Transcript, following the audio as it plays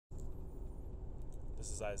This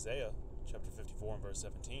is Isaiah chapter 54 and verse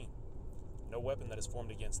 17. No weapon that is formed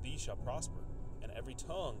against thee shall prosper, and every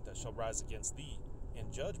tongue that shall rise against thee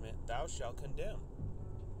in judgment thou shalt condemn.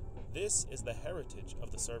 This is the heritage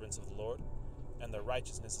of the servants of the Lord, and their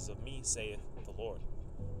righteousness is of me, saith the Lord.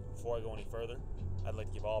 Before I go any further, I'd like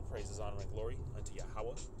to give all praises, honor, and glory unto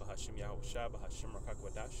Yahweh, Bahashim Yahushua, Bahashim Rakak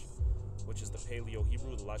Wadash, which is the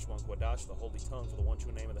Paleo-Hebrew, the Lashwan Kwadash, the holy tongue for the one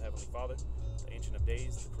true name of the Heavenly Father, the Ancient of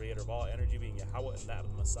Days, the creator of all energy being Yahweh, and that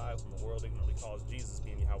of the Messiah, whom the world ignorantly calls Jesus,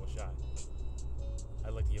 being Yahweh Shai.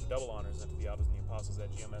 I'd like to give double honors unto the elders and the apostles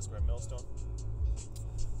at GMS Grand Millstone,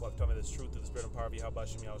 who have taught me this truth through the spirit and power of Yahweh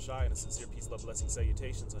Bahashim Yahushua, and a sincere peace, love, blessing,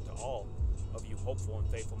 salutations unto all of you hopeful and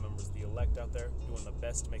faithful members of the elect out there, doing the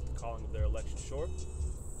best to make the calling of their election sure,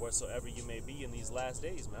 wheresoever you may be in these last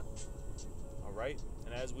days, man. All right,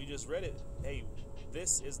 and as we just read it, hey,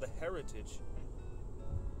 this is the heritage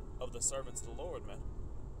of the servants of the Lord, man.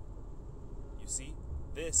 You see,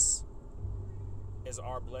 this is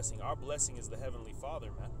our blessing. Our blessing is the Heavenly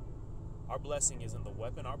Father, man. Our blessing isn't the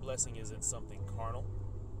weapon. Our blessing isn't something carnal.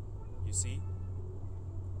 You see,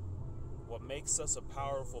 what makes us a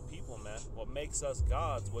powerful people, man, what makes us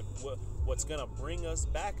gods, what's gonna bring us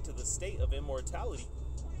back to the state of immortality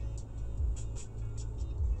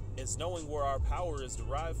is knowing where our power is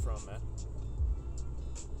derived from, man.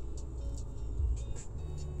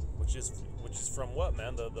 Which is from what,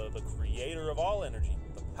 man? The creator of all energy,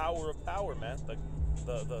 the power of power, man. The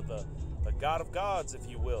God of gods, if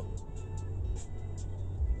you will.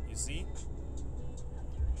 You see?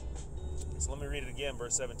 So let me read it again,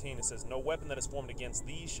 verse 17. It says, no weapon that is formed against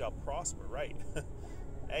thee shall prosper, right?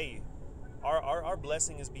 Hey, our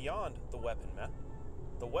blessing is beyond the weapon, man.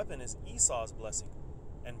 The weapon is Esau's blessing,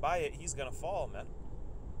 and by it he's gonna fall, man.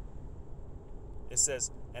 It says,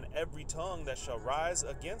 and every tongue that shall rise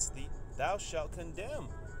against thee thou shalt condemn,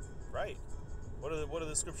 right? What do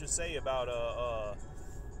the scriptures say about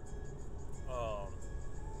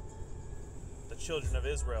the children of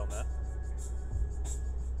Israel, man?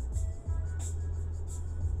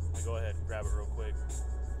 Go ahead and grab it real quick.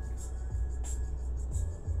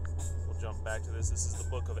 We'll jump back to this. This is the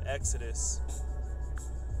book of Exodus,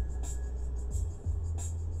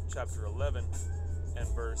 chapter 11 and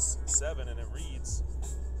verse 7, and it reads,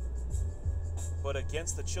 but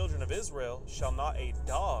against the children of Israel shall not a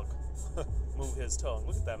dog move his tongue.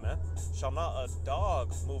 Look at that, man. Shall not a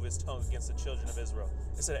dog move his tongue against the children of Israel.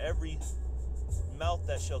 It said, every mouth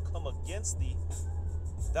that shall come against thee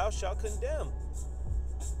thou shalt condemn.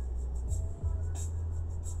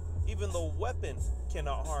 Even the weapon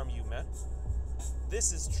cannot harm you, man.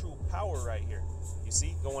 This is true power right here. You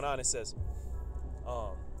see, going on, it says,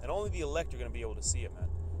 and only the elect are going to be able to see it, man.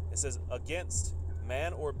 It says, against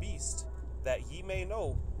man or beast, that ye may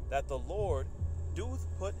know that the Lord doth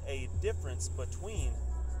put a difference between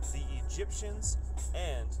the Egyptians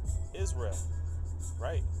and Israel,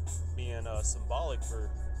 right? Being symbolic for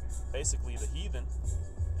basically the heathen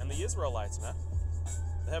and the Israelites, man.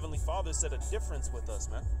 The Heavenly Father set a difference with us,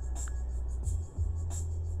 man.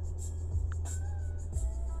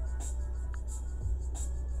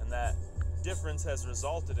 And that difference has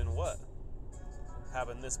resulted in what?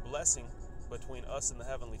 Having this blessing between us and the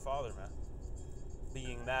Heavenly Father, man.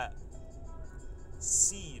 Being that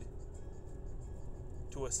seed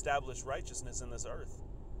to establish righteousness in this earth.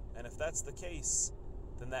 And if that's the case,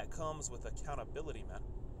 then that comes with accountability, man.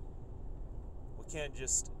 We can't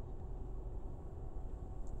just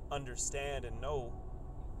understand and know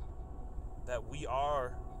that we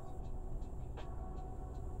are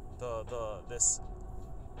the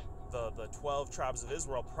 12 tribes of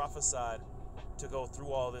Israel prophesied to go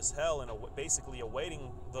through all this hell and basically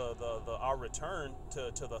awaiting our return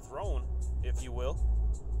to the throne, if you will,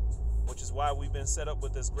 which is why we've been set up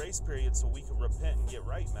with this grace period so we can repent and get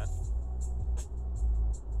right, man.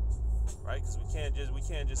 Right? Because we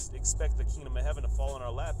can't just expect the kingdom of heaven to fall in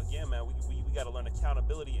our lap again, man. We got to learn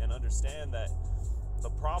accountability and understand that the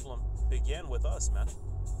problem began with us, man.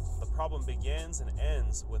 The problem begins and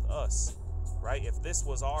ends with us, right? If this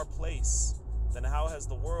was our place, then how has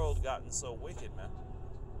the world gotten so wicked, man?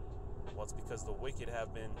 Well, it's because the wicked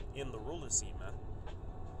have been in the ruler seat, man.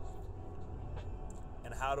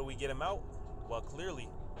 And how do we get them out? Well, clearly,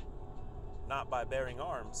 not by bearing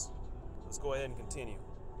arms. Let's go ahead and continue.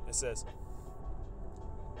 It says,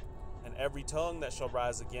 and every tongue that shall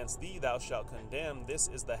rise against thee thou shalt condemn. This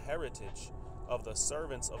is the heritage of the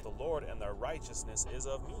servants of the Lord, and their righteousness is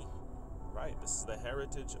of me. Right? This is the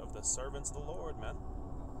heritage of the servants of the Lord, man.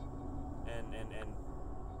 And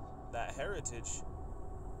that heritage,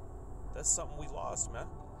 that's something we lost, man.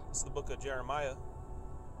 This is the book of Jeremiah,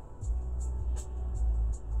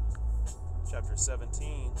 chapter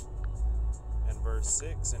 17 and verse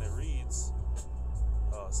 6, and it reads,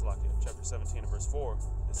 chapter 17 and verse 4,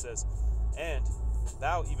 it says, "And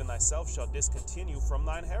thou even thyself shalt discontinue from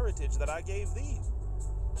thine heritage that I gave thee."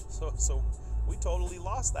 So we totally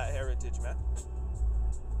lost that heritage, man.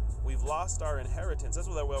 We've lost our inheritance. That's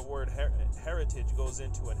what that word heritage goes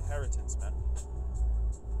into, inheritance, man.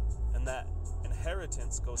 And that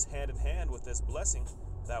inheritance goes hand in hand with this blessing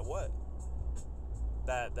that what?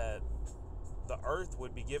 That the earth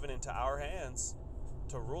would be given into our hands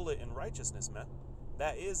to rule it in righteousness, man.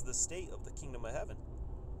 That is the state of the kingdom of heaven.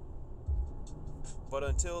 But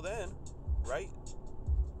until then, right,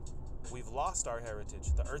 we've lost our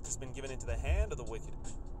heritage. The earth has been given into the hand of the wicked.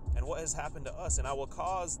 And what has happened to us? "And I will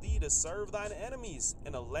cause thee to serve thine enemies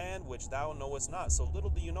in a land which thou knowest not." So little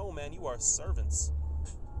do you know, man, you are servants.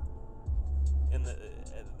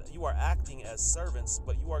 You are acting as servants,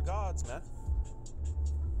 but you are God's, man.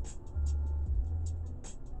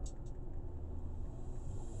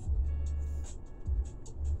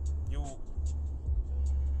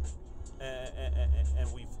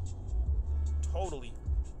 And we've totally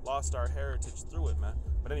lost our heritage through it, man.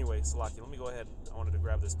 But anyway, Salaki, let me go ahead. I wanted to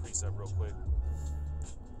grab this precept real quick.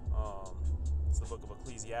 It's the book of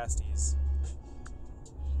Ecclesiastes,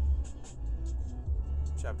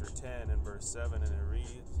 chapter 10 and verse 7, and it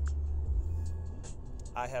reads,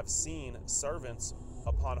 "I have seen servants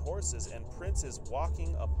upon horses and princes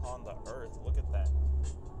walking upon the earth." Look at that.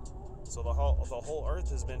 So the whole earth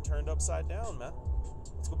has been turned upside down, man.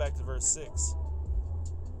 Let's go back to verse 6.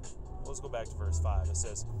 Let's go back to verse 5. It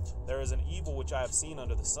says, "There is an evil which I have seen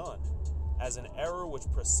under the sun, as an error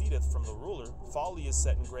which proceedeth from the ruler. Folly is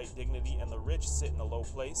set in great dignity, and the rich sit in a low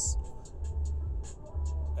place."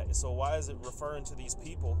 So why is it referring to these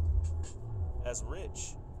people as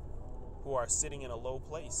rich, who are sitting in a low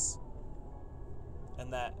place?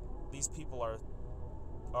 And that these people are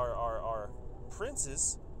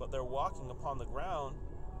princes, but they're walking upon the ground,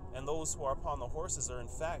 and those who are upon the horses are in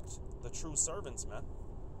fact the true servants, man.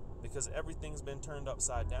 Because everything's been turned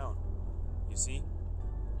upside down, you see?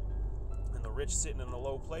 And the rich sitting in a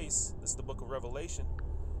low place. This is the book of Revelation,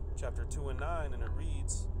 chapter 2 and 9, and it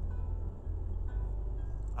reads,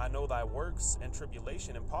 "I know thy works and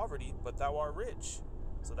tribulation and poverty, but thou art rich."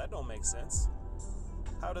 So that don't make sense.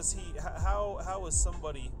 How is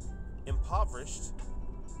somebody impoverished?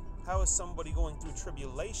 How is somebody going through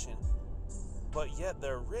tribulation, but yet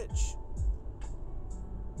they're rich?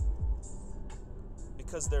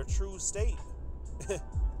 Because their true state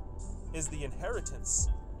is the inheritance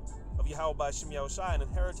of Yahweh by Shem Yahushai, an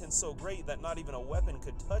inheritance so great that not even a weapon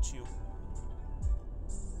could touch you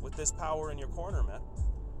with this power in your corner, man.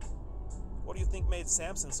 What do you think made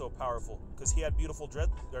Samson so powerful? Because he had beautiful he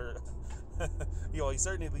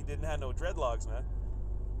certainly didn't have no dreadlocks, man.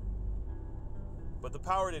 But the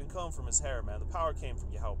power didn't come from his hair, man. The power came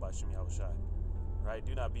from Yahweh by Shem Yahushai, right?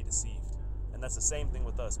 Do not be deceived. And that's the same thing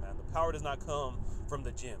with us, man. The power does not come from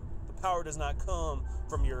the gym. The power does not come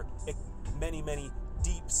from your many, many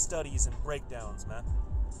deep studies and breakdowns, man.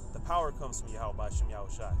 The power comes from Yahweh by Shem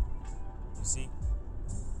Yahushai. You see?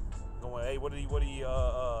 Going, hey, what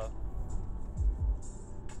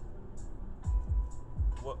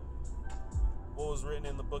was written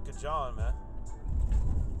in the book of John, man?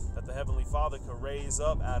 That the Heavenly Father could raise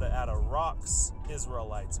up out of rocks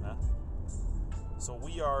Israelites, man. So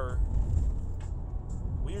we're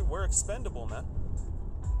expendable, man.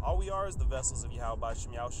 All we are is the vessels of Yahweh by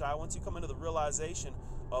Shem Yahushai. Once you come into the realization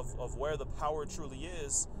of where the power truly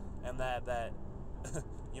is, and that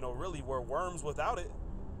really we're worms without it,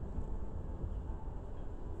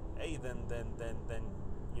 hey, then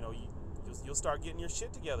you'll start getting your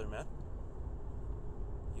shit together, man.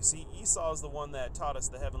 You see, Esau is the one that taught us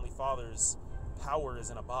the Heavenly Father's power is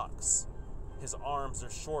in a box. His arms are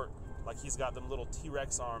short, like he's got them little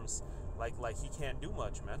T-Rex arms, like he can't do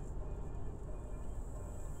much, man.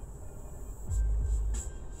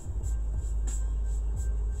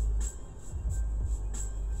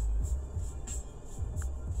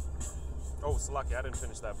 Oh, Salaki, I didn't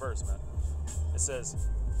finish that verse, man. It says,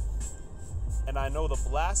 "And I know the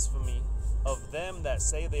blasphemy of them that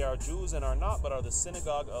say they are Jews and are not, but are the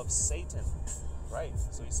synagogue of Satan." Right.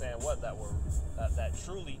 So he's saying what? That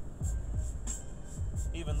truly,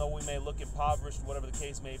 even though we may look impoverished, whatever the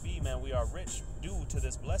case may be, man, we are rich due to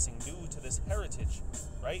this blessing, due to this heritage,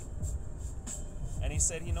 right? And he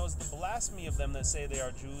said he knows the blasphemy of them that say they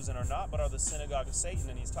are Jews and are not, but are the synagogue of Satan.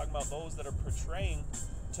 And he's talking about those that are portraying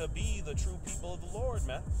to be the true people of the Lord,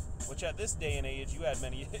 man. Which at this day and age, you had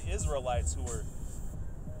many Israelites who were,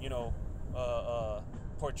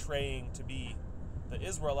 portraying to be the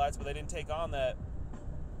Israelites, but they didn't take on that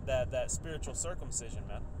that spiritual circumcision,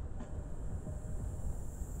 man.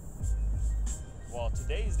 Well,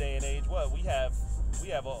 today's day and age, what we have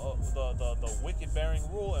the wicked bearing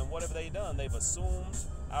rule, and what have they done? They've assumed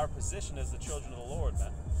our position as the children of the Lord,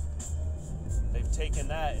 man. They've taken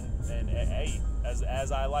that and hey,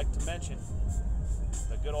 as I like to mention,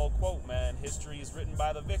 the good old quote, man, history is written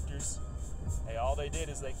by the victors. Hey, all they did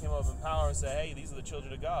is they came up in power and said, hey, these are the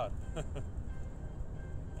children of God.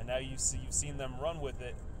 And now you've seen them run with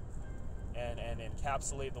it and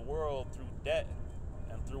encapsulate the world through debt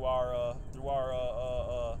and through our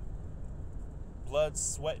blood,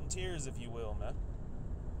 sweat, and tears, if you will, man.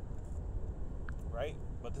 Right?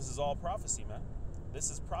 But this is all prophecy, man. This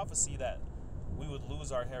is prophecy that we would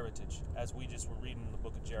lose our heritage, as we just were reading in the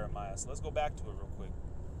book of Jeremiah. So let's go back to it real quick.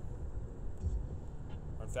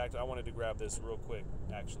 In fact, I wanted to grab this real quick,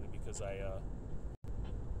 actually, because I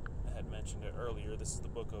had mentioned it earlier. This is the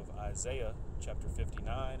book of Isaiah, chapter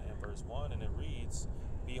 59 and verse 1, and it reads,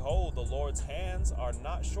 "Behold, the Lord's hands are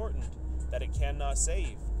not shortened, that it cannot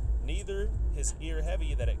save, neither his ear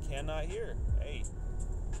heavy, that it cannot hear." Hey,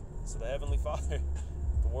 so the Heavenly Father,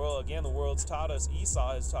 the world's taught us,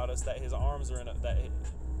 Esau has taught us that his arms are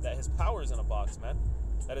that his power's in a box, man.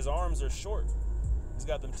 That his arms are short. He's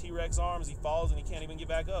got them T-Rex arms, he falls and he can't even get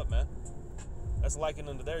back up, man. That's likened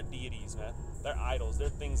unto their deities, man. Their idols, their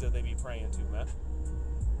things that they be praying to, man.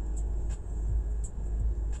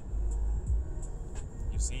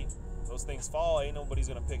 You see, those things fall, ain't nobody's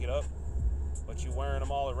gonna pick it up. But you wearing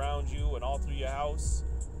them all around you and all through your house.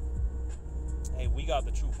 Hey, we got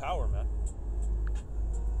the true power, man.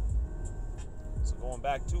 So going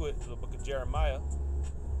back to it, to the book of Jeremiah,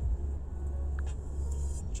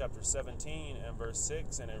 chapter 17 and verse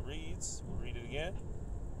 6, and it reads, we'll read it again.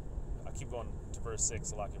 I'll keep going to verse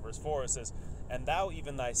 6 a lot. In verse 4 it says, "And thou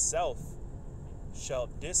even thyself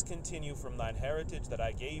shalt discontinue from thine heritage that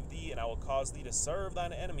I gave thee, and I will cause thee to serve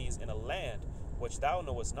thine enemies in a land which thou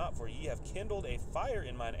knowest not, for ye have kindled a fire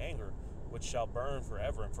in mine anger, which shall burn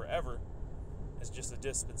forever." And forever is just a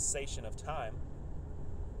dispensation of time,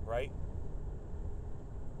 right?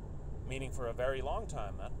 Meaning for a very long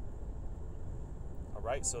time, man. All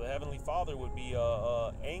right, so the Heavenly Father would be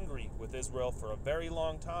angry with Israel for a very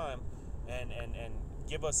long time, and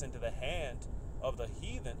give us into the hand of the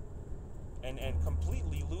heathen, and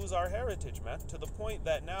completely lose our heritage, man, to the point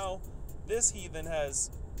that now this heathen has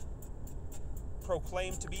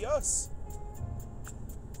proclaimed to be us.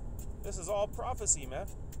 This is all prophecy, man.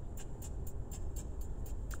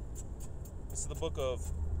 This is the book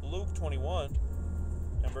of Luke 21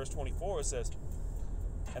 and verse 24. It says,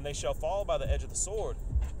 "And they shall fall by the edge of the sword,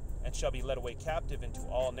 and shall be led away captive into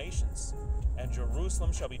all nations. And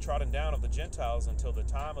Jerusalem shall be trodden down of the Gentiles until the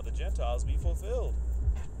time of the Gentiles be fulfilled."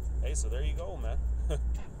 Hey, so there you go, man.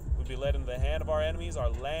 We'd be led into the hand of our enemies. Our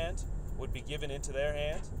land would be given into their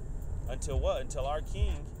hand. Until what? Until our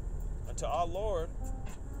King, until our Lord,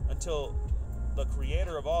 until the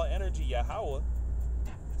creator of all energy, Yahweh,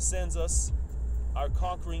 sends us our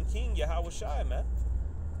conquering King, Yahweh Shai, man.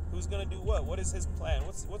 Who's going to do what? What is his plan?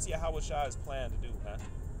 What's Yahweh Shai's plan to do, man?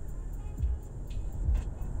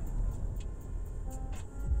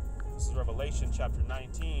 This is Revelation chapter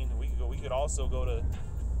 19. We could also go to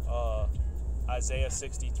Isaiah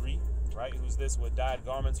 63, right? Who's this with dyed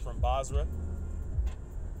garments from Basra,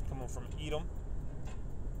 coming from Edom.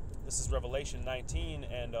 This is Revelation 19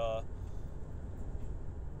 and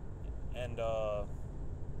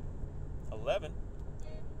 11.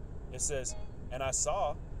 It says, "And I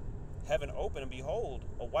saw heaven open, and behold,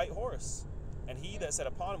 a white horse. And he that sat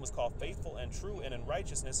upon him was called Faithful and True, and in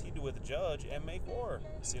righteousness he doeth judge and make war."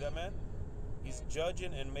 You see that, man? He's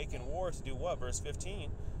judging and making war to do what? Verse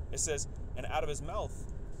 15, it says, "And out of his mouth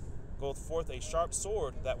goeth forth a sharp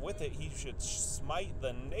sword, that with it he should smite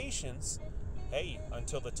the nations, hey,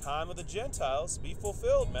 until the time of the Gentiles be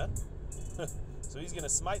fulfilled," man. So he's going to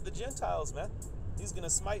smite the Gentiles, man. He's going to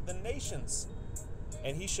smite the nations.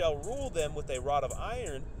 "And he shall rule them with a rod of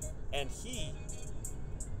iron, and he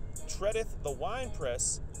treadeth the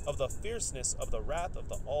winepress of the fierceness of the wrath of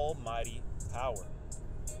the Almighty power."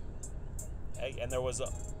 Hey, and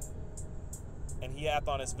he hath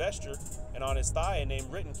on his vesture and on his thigh a name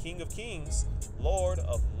written, King of Kings, Lord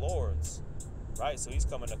of Lords. Right, so he's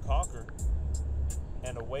coming to conquer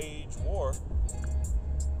and to wage war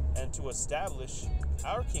and to establish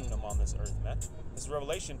our kingdom on this earth, man. This is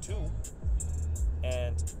Revelation 2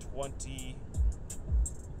 and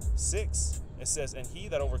 26. It says, "And he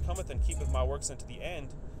that overcometh and keepeth my works unto the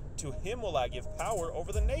end, to him will I give power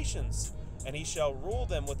over the nations, and he shall rule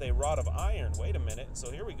them with a rod of iron." Wait a minute.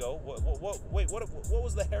 So here we go. What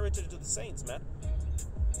was the heritage of the saints, man?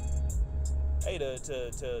 hey,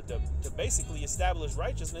 to basically establish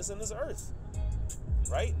righteousness in this earth,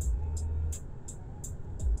 right?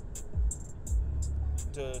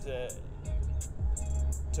 To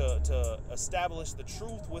establish the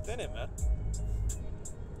truth within it, man.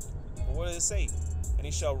 But what does it say? And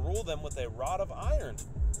he shall rule them with a rod of iron.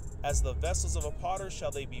 As the vessels of a potter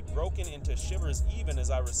shall they be broken into shivers, even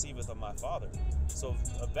as I receiveth of my Father. So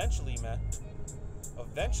eventually, man,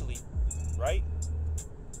 right?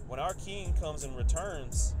 When our King comes and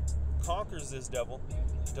returns, conquers this devil,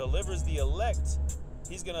 delivers the elect,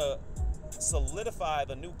 he's going to solidify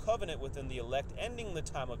the new covenant within the elect, ending the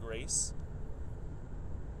time of grace,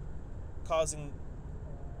 causing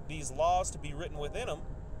these laws to be written within them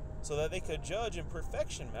so that they could judge in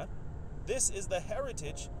perfection, man. This is the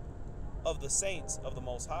heritage of the saints of the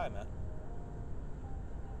Most High, man.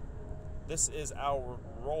 This is our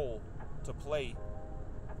role to play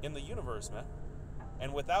in the universe, man.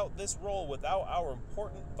 And without this role, without our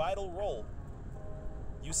important, vital role,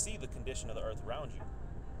 you see the condition of the earth around you.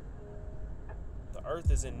 The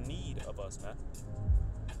earth is in need of us, man.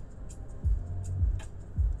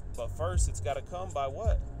 But first, it's got to come by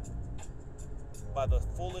what? By the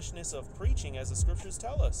foolishness of preaching, as the scriptures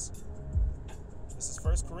tell us. This is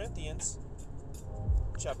 1 Corinthians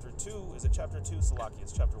chapter 2. Is it chapter 2? Salaki,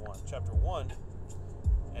 it's chapter 1. Chapter 1.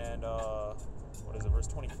 And, what is it? Verse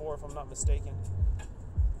 24, if I'm not mistaken.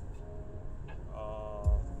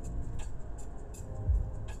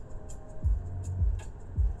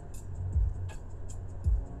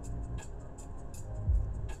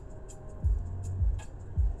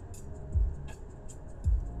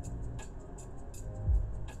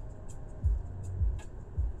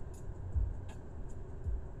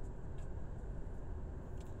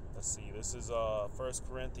 Let's see, this is 1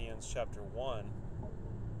 Corinthians chapter 1.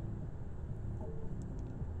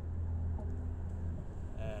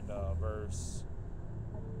 And verse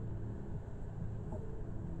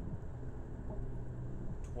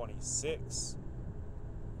 26.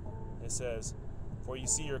 It says, "For you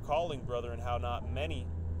see your calling, brethren, how not many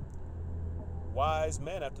wise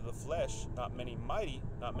men after the flesh, not many mighty,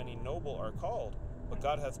 not many noble are called. But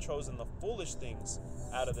God hath chosen the foolish things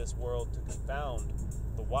out of this world to confound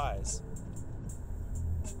the wise.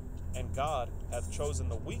 And God hath chosen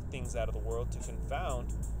the weak things out of the world to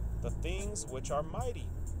confound the things which are mighty."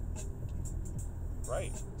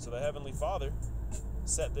 Right. So the Heavenly Father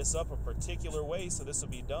set this up a particular way so this will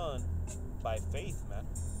be done by faith, man.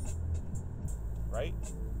 Right?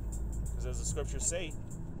 Because as the scriptures say,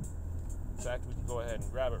 in fact, we can go ahead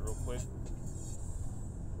and grab it real quick.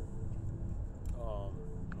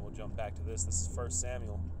 And we'll jump back to this. This is 1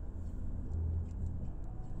 Samuel.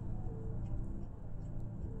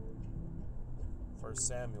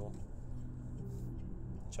 Samuel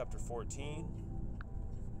chapter 14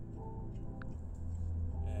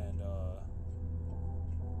 and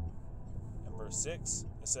verse 6.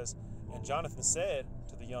 It says, "And Jonathan said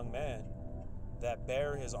to the young man that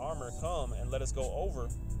bare his armor, Come, and let us go over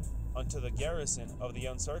unto the garrison of the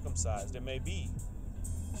uncircumcised. It may be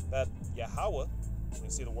that Yahweh," when you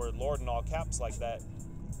see the word Lord in all caps like that,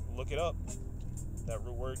 look it up. That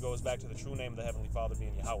word goes back to the true name of the Heavenly Father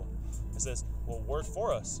being Yahweh. It says, "will work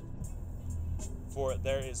for us. For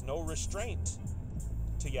there is no restraint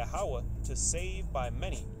to Yahweh to save by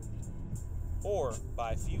many or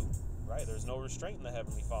by few." Right? There's no restraint in the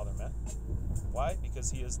Heavenly Father, man. Why?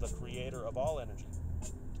 Because He is the creator of all energy.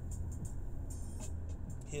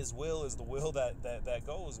 His will is the will that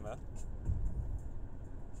goes, man.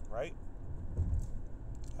 Right?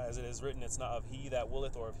 As it is written, it's not of he that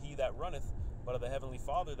willeth or of he that runneth, but of the Heavenly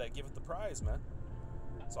Father that giveth the prize, man.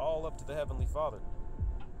 It's all up to the Heavenly Father.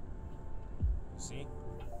 You see?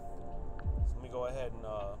 So let me go ahead and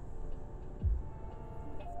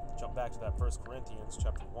jump back to that 1 Corinthians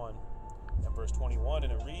chapter 1 and verse 21,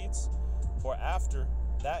 and it reads, "For after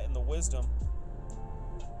that in the wisdom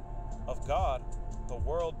of God, the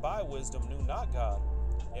world by wisdom knew not God.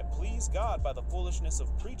 It pleased God by the foolishness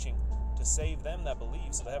of preaching to save them that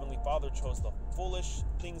believe." So the Heavenly Father chose the foolish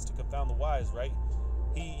things to confound the wise, right?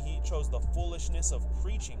 He chose the foolishness of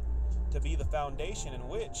preaching to be the foundation in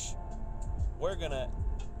which we're going to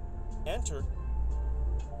enter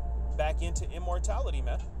back into immortality,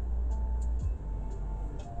 man.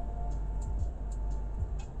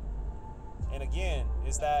 And again,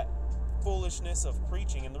 is that foolishness of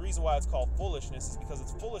preaching. And the reason why it's called foolishness is because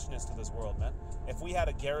it's foolishness to this world, man. If we had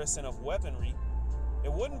a garrison of weaponry,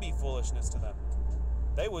 it wouldn't be foolishness to them.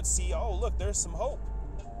 They would see, oh, look, there's some hope.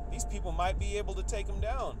 These people might be able to take them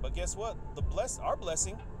down. But guess what? Our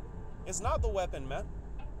blessing is not the weapon, man.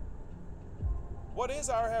 What is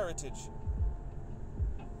our heritage?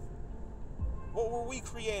 What were we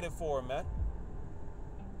created for, man?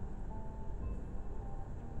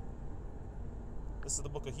 This is the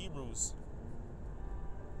book of Hebrews.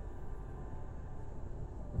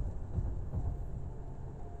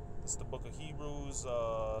 This is the book of Hebrews.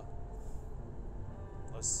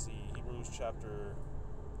 Let's see, Hebrews chapter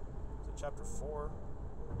 4?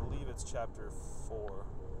 I believe it's chapter 4.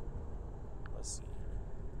 Let's see here.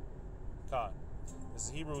 Con. This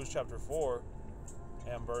is Hebrews chapter 4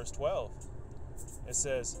 and verse 12. It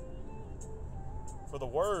says, "For the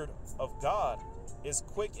word of God is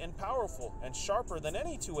quick and powerful and sharper than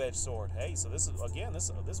any two-edged sword." Hey, so this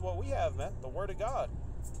is what we have, man. The word of God,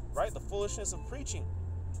 right? The foolishness of preaching,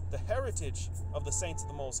 the heritage of the saints of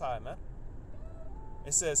the Most High, man.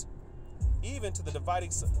 It says, even to the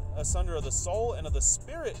dividing asunder of the soul and of the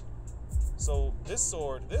spirit. So this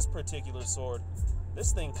sword, this particular sword,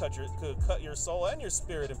 this thing could cut your soul and your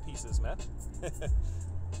spirit in pieces, man.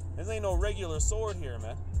 This ain't no regular sword here,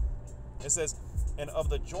 man. It says, and of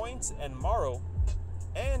the joints and marrow,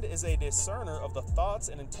 and is a discerner of the thoughts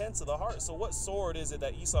and intents of the heart. So what sword is it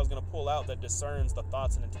that Esau's going to pull out that discerns the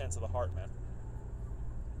thoughts and intents of the heart, man?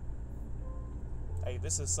 Hey,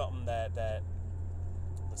 this is something that the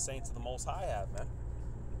saints of the Most High have, man.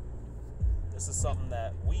 This is something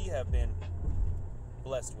that we have been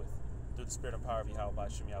blessed with through the spirit and power of Yahweh by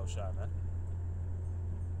Shem Yahushua, man.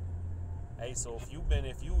 Hey, so if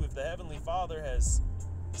the Heavenly Father has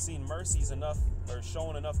seen mercies enough, or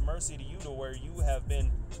shown enough mercy to you to where you have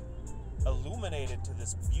been illuminated to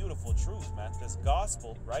this beautiful truth, man, this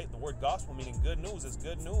gospel, right? The word gospel meaning good news is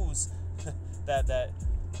good news that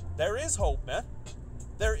there is hope, man.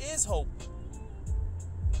 There is hope.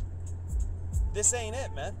 This ain't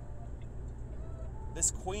it, man. This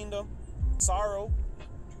queendom, sorrow,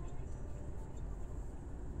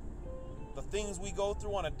 the things we go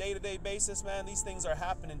through on a day-to-day basis, man, these things are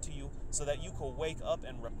happening to you so that you can wake up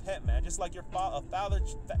and repent, man. Just like a father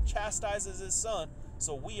chastises his son,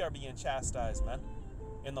 so we are being chastised, man,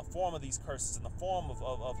 in the form of these curses, in the form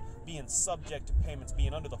of being subject to payments,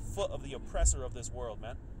 being under the foot of the oppressor of this world,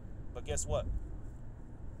 man. But guess what?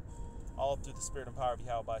 All through the spirit and power of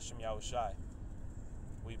Yahweh by Shem Yahushai,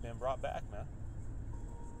 we've been brought back, man.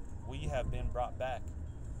 We have been brought back.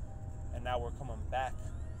 And now we're coming back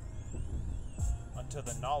unto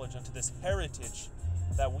the knowledge, unto this heritage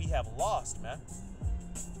that we have lost, man.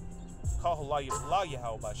 Call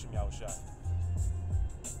Yahweh by Shem Yahushai.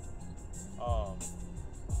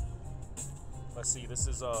 Let's see, this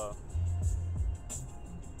is the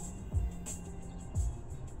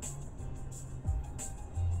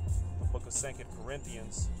book of 2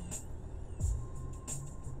 Corinthians.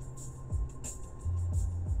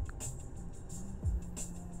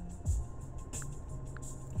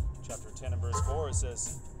 Chapter 10 and verse 4, it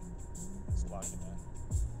says,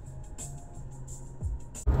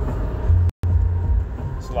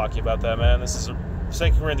 Salaki about that, man. This is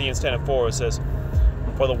 2 Corinthians 10 and 4. It says,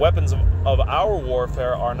 "For the weapons of our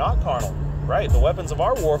warfare are not carnal." Right? The weapons of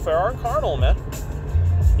our warfare aren't carnal, man.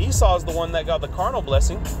 Esau's the one that got the carnal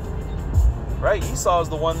blessing. Right? Esau's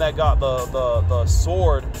the one that got the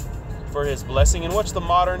sword for his blessing. And what's the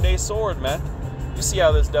modern day sword, man? You see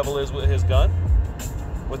how this devil is with his gun?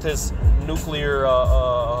 With his nuclear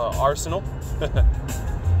arsenal.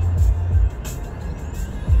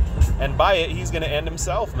 And by it, he's going to end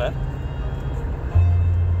himself, man.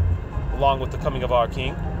 Along with the coming of our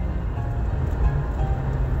King.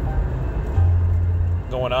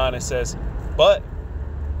 Going on, it says, "But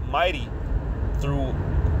mighty through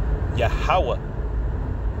Yahweh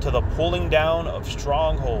to the pulling down of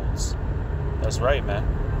strongholds." That's right, man.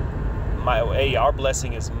 Our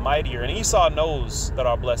blessing is mightier. And Esau knows that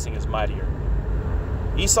our blessing is mightier.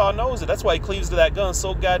 Esau knows it. That's why he cleaves to that gun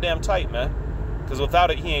so goddamn tight, man. Because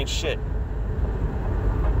without it, he ain't shit.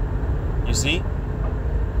 You see?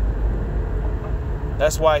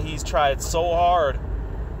 That's why he's tried so hard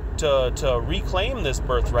to reclaim this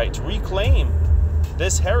birthright, to reclaim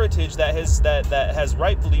this heritage that has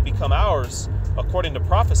rightfully become ours according to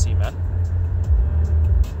prophecy, man.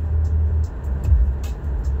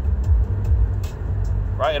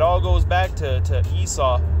 Right? It all goes back to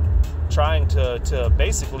Esau trying to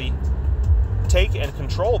basically take and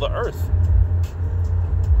control the earth.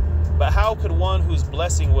 But how could one whose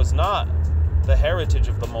blessing was not the heritage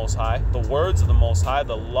of the Most High, the words of the Most High,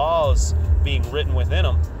 the laws being written within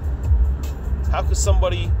them, how could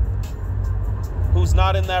somebody who's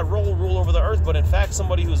not in that rule over the earth, but in fact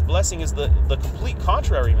somebody whose blessing is the complete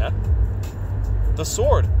contrary, man? The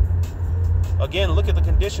sword. Again, look at the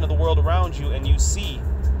condition of the world around you and you see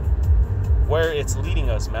where it's leading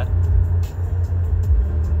us, man.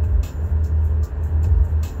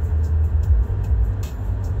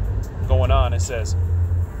 going on, it says,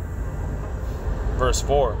 verse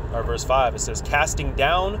 5, it says, casting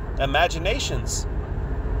down imaginations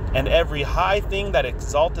and every high thing that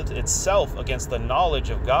exalteth itself against the knowledge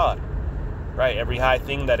of God. Right? Every high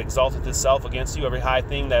thing that exalteth itself against you, every high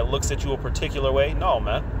thing that looks at you a particular way. No,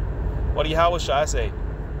 man. What do Yahushua say?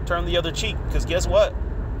 Turn the other cheek, because guess what?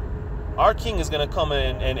 Our king is going to come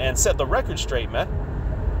in and set the record straight, man.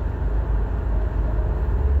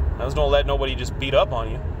 I just don't let nobody just beat up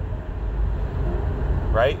on you.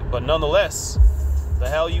 Right? But nonetheless, the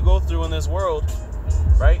hell you go through in this world,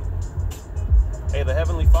 right? Hey, the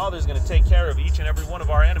Heavenly Father is going to take care of each and every one of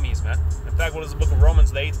our enemies, man. In fact, what does the book of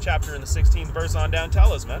Romans, the 8th chapter and the 16th verse on down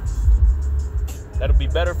tell us, man? That it would be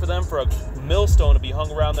better for them for a millstone to be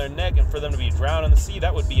hung around their neck and for them to be drowned in the sea.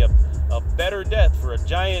 That would be a better death for a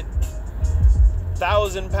giant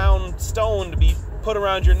 1,000-pound stone to be put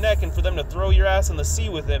around your neck and for them to throw your ass in the sea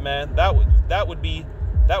with it, man. That would be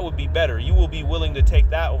better. You will be willing to take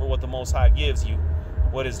that over what the Most High gives you,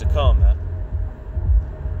 what is to come, man.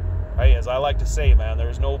 Right? As I like to say, man,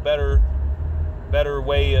 there's no better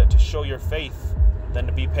way to show your faith than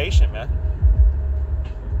to be patient, man.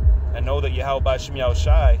 And know that Yahweh B'Shem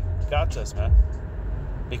Yahushai got us, man.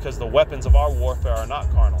 Because the weapons of our warfare are not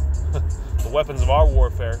carnal. The weapons of our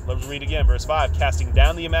warfare, let's read again, verse 5, casting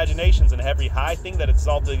down the imaginations and every high thing that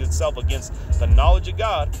exalted itself against the knowledge of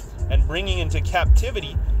God, and bringing into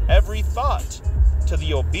captivity every thought to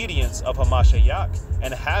the obedience of Hamashiach,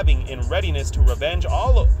 and having in readiness to revenge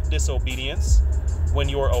all disobedience when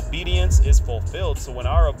your obedience is fulfilled. So when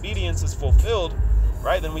our obedience is fulfilled,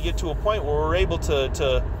 right, then we get to a point where we're able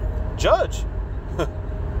to judge.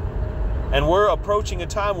 And we're approaching a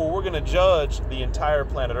time where we're going to judge the entire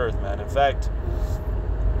planet Earth, man. In fact,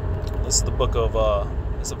 this is the book of,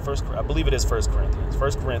 I believe it is 1 Corinthians.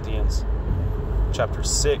 1 Corinthians chapter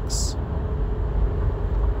 6.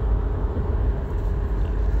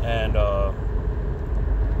 And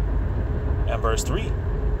verse 3.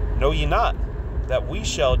 Know ye not that we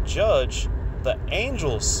shall judge the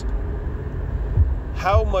angels?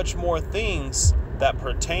 How much more things that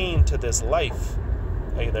pertain to this life?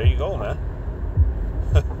 Hey, there you go, man.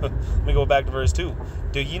 Let me go back to verse 2.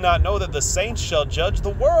 Do ye not know that the saints shall judge the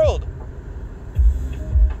world?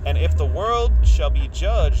 And if the world shall be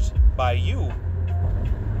judged by you,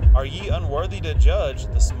 are ye unworthy to judge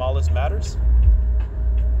the smallest matters?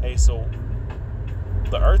 Hey, so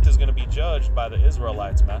the earth is going to be judged by the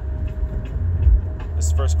Israelites, man. This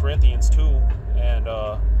is 1 Corinthians 2 and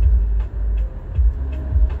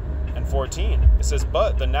 14. It says,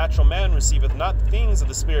 but the natural man receiveth not the things of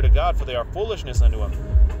the Spirit of God, for they are foolishness unto him.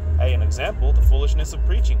 Hey, an example, the foolishness of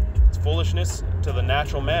preaching. It's foolishness to the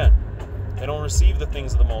natural man. They don't receive the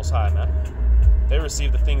things of the Most High, man. They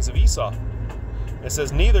receive the things of Esau. It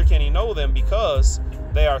says, neither can he know them because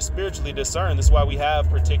they are spiritually discerned. This is why we have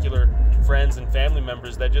particular friends and family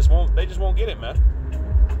members that just won't get it, man.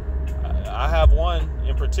 I have one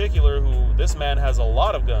in particular who, this man has a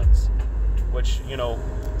lot of guns, which, you know,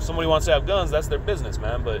 if somebody wants to have guns, that's their business,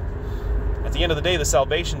 man. But at the end of the day, the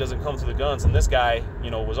salvation doesn't come through the guns. And this guy, you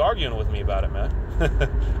know, was arguing with me about it, man. I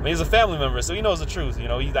mean, he's a family member, so he knows the truth. You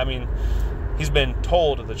know, he's been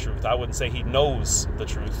told the truth. I wouldn't say he knows the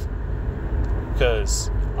truth, because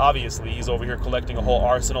obviously he's over here collecting a whole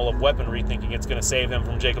arsenal of weaponry, thinking it's going to save him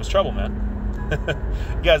from Jacob's trouble, man.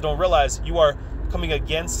 You guys don't realize you are coming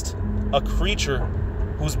against a creature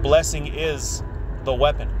whose blessing is the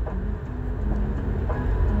weapon.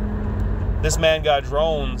 This man got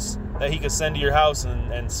drones that he could send to your house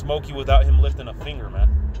and smoke you without him lifting a finger, man.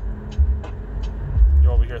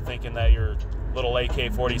 You're over here thinking that your little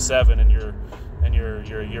AK-47 and your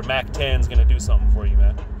MAC-10 is gonna do something for you,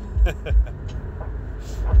 man.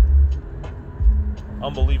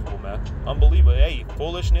 Unbelievable, man. Unbelievable. Hey,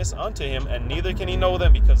 foolishness unto him, and neither can he know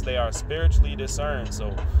them because they are spiritually discerned.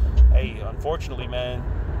 So, hey, unfortunately, man,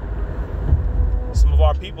 some of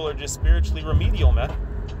our people are just spiritually remedial, man.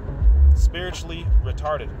 Spiritually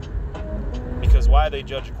retarded. Because why? They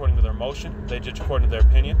judge according to their emotion. They judge according to their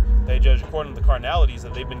opinion. They judge according to the carnalities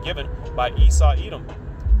that they've been given by Esau Edom,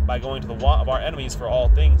 by going to the want of our enemies for all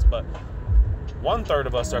things. But 1/3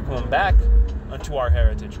 of us are coming back unto our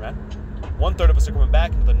heritage, man. 1/3 of us are coming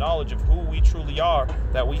back into the knowledge of who we truly are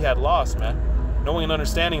that we had lost, man. Knowing and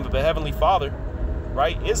understanding that the Heavenly Father,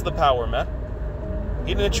 right, is the power, man.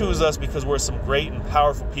 He didn't choose us because we're some great and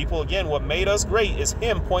powerful people. Again, what made us great is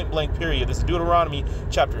Him, point blank, period. This is Deuteronomy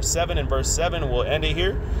chapter 7 and verse 7. We'll end it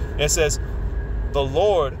here. It says, the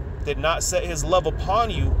Lord did not set His love upon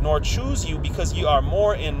you, nor choose you, because ye are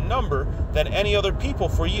more in number than any other people,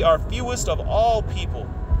 for ye are fewest of all people.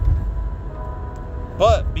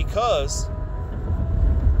 But because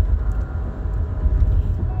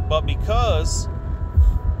But because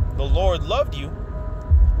the Lord loved you,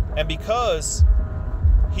 and because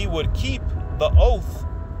he would keep the oath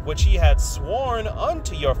which he had sworn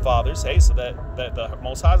unto your fathers. Hey, so that the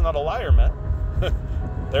Most High is not a liar, man.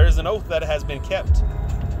 There is an oath that has been kept.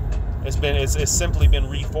 It's simply been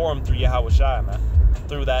reformed through Yahweh Shai, man.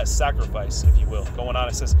 Through that sacrifice, if you will. Going on,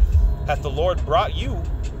 it says, hath the Lord brought you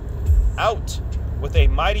out with a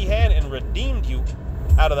mighty hand and redeemed you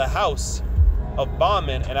out of the house of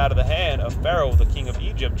bondmen and out of the hand of Pharaoh, the king of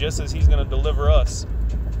Egypt, just as he's going to deliver us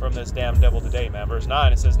from this damn devil today, man. Verse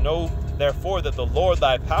 9, it says, know therefore that the Lord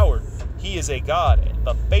thy power, he is a God,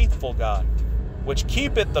 the faithful God, which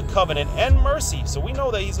keepeth the covenant and mercy. So we know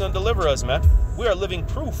that he's going to deliver us, man. We are living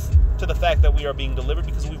proof to the fact that we are being delivered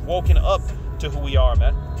because we've woken up to who we are,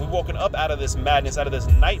 man. We've woken up out of this madness, out of this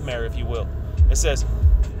nightmare, if you will. It says,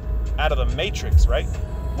 out of the matrix, right?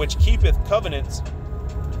 Which keepeth covenants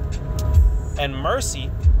and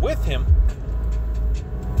mercy with him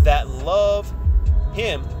that love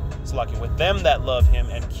him, it's like with them that love him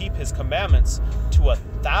and keep his commandments to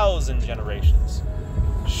 1,000 generations.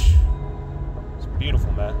 It's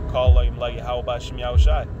beautiful, man. Call like how about Shem Yahweh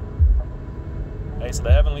Shai? Hey, so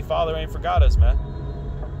the Heavenly Father ain't forgot us, man.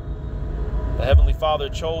 The Heavenly Father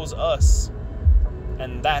chose us,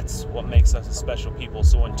 and that's what makes us a special people.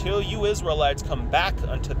 So until you Israelites come back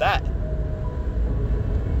unto that,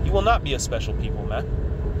 you will not be a special people, man.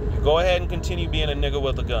 You go ahead and continue being a nigga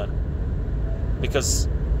with a gun. Because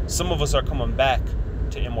some of us are coming back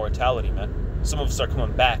to immortality, man. Some of us are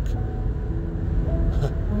coming back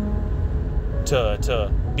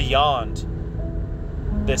to beyond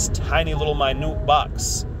this tiny little minute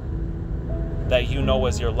box that you know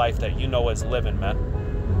as your life, that you know as living, man.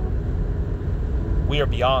 We are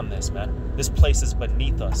beyond this, man. This place is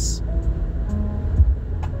beneath us.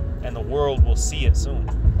 And the world will see it soon.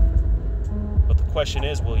 But the question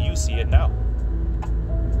is, will you see it now?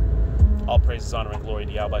 All praises, honor, and glory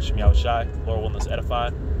to Yahweh Shem Yahweh Shai. Lord willing, this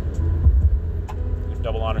edifying. Give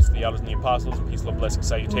double honors to the elders and the apostles, and peace, love, blessings,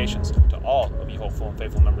 salutations to all of you hopeful and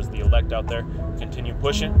faithful members of the elect out there. Continue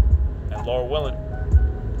pushing, and Lord willing,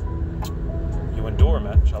 you endure,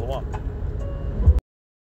 man. Shalom.